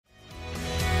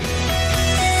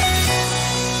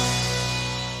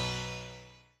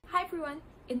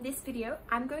In this video,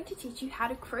 I'm going to teach you how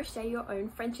to crochet your own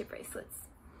friendship bracelets.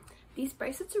 These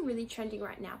bracelets are really trending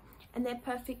right now, and they're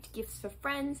perfect gifts for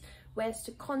friends, wears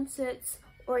to concerts,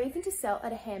 or even to sell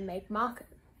at a handmade market.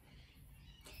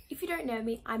 If you don't know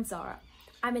me, I'm Zara.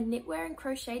 I'm a knitwear and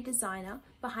crochet designer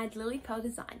behind Lily Pearl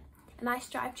Design, and I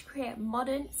strive to create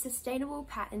modern, sustainable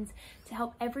patterns to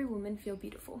help every woman feel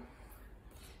beautiful.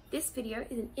 This video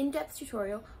is an in-depth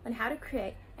tutorial on how to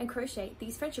create and crochet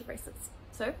these friendship bracelets.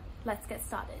 So let's get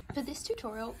started. For this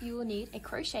tutorial, you will need a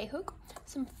crochet hook,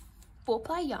 some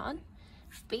 4-ply yarn,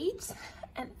 beads,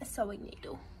 and a sewing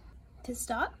needle. To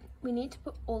start, we need to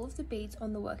put all of the beads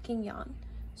on the working yarn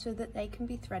so that they can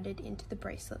be threaded into the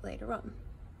bracelet later on.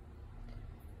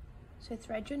 So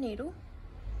thread your needle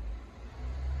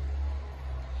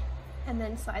and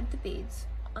then slide the beads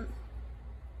on.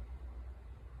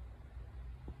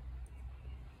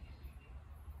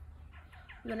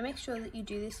 You want to make sure that you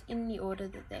do this in the order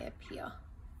that they appear,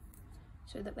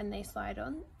 so that when they slide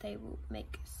on, they will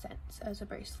make sense as a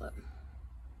bracelet.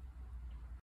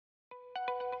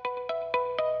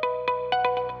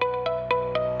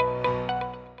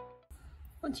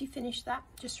 Once you finish that,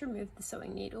 just remove the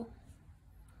sewing needle.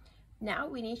 Now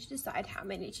we need to decide how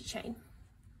many to chain.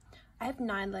 I have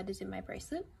 9 letters in my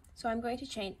bracelet, so I'm going to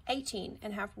chain 18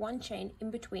 and have 1 chain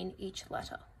in between each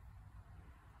letter.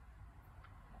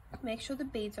 Make sure the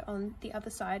beads are on the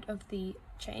other side of the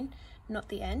chain, not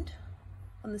the end,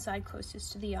 on the side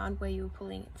closest to the yarn where you were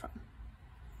pulling it from.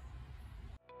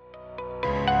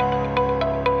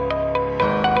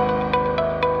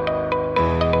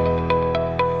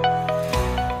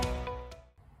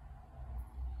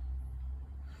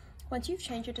 Once you've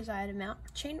chained your desired amount,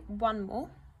 chain 1 more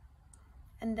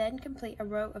and then complete a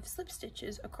row of slip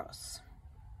stitches across.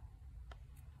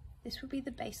 This will be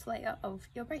the base layer of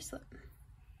your bracelet.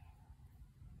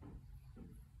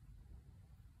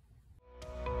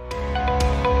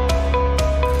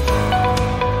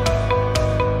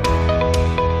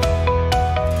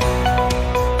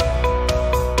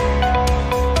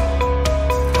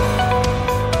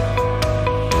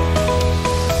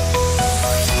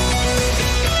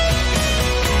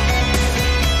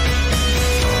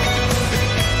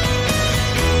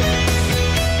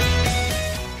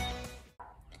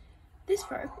 This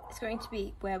row is going to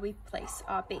be where we place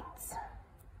our beads.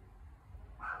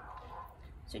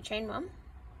 So chain 1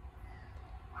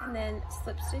 and then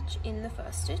slip stitch in the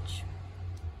first stitch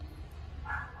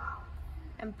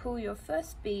and pull your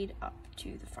first bead up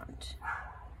to the front.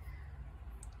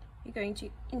 You're going to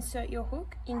insert your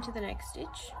hook into the next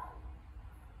stitch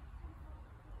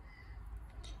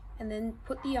and then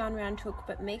put the yarn around hook,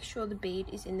 but make sure the bead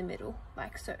is in the middle,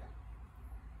 like so.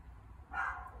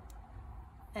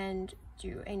 And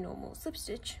do a normal slip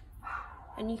stitch,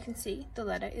 and you can see the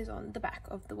letter is on the back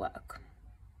of the work.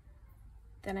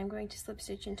 Then I'm going to slip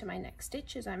stitch into my next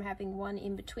stitch as I'm having 1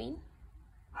 in between.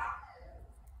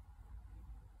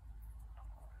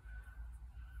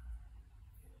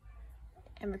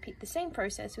 And repeat the same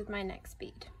process with my next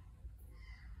bead.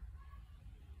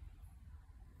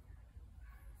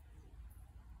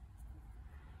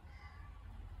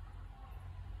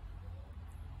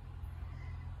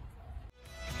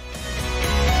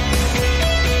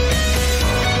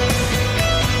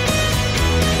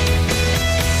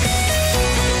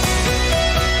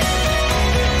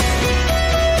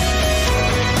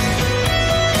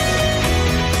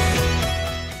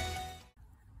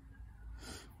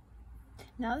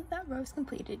 Now that row is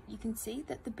completed, you can see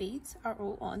that the beads are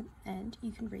all on and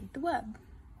you can read the word.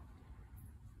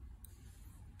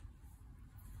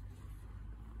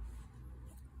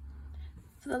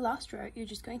 For the last row, you're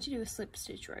just going to do a slip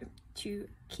stitch row to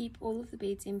keep all of the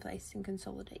beads in place and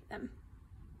consolidate them.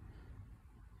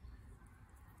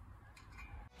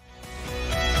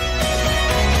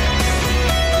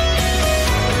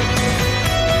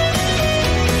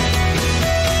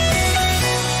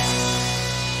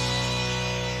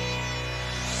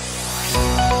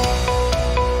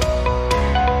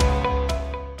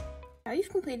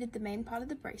 Completed the main part of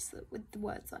the bracelet with the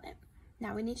words on it.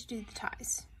 Now we need to do the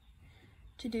ties.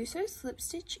 To do so, slip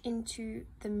stitch into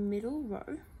the middle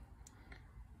row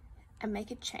and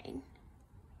make a chain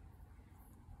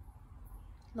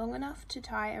long enough to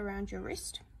tie around your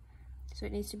wrist, so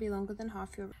it needs to be longer than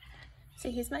half your wrist.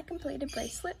 So here's my completed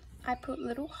bracelet. I put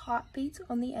little heart beads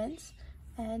on the ends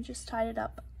and just tied it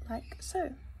up like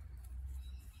so.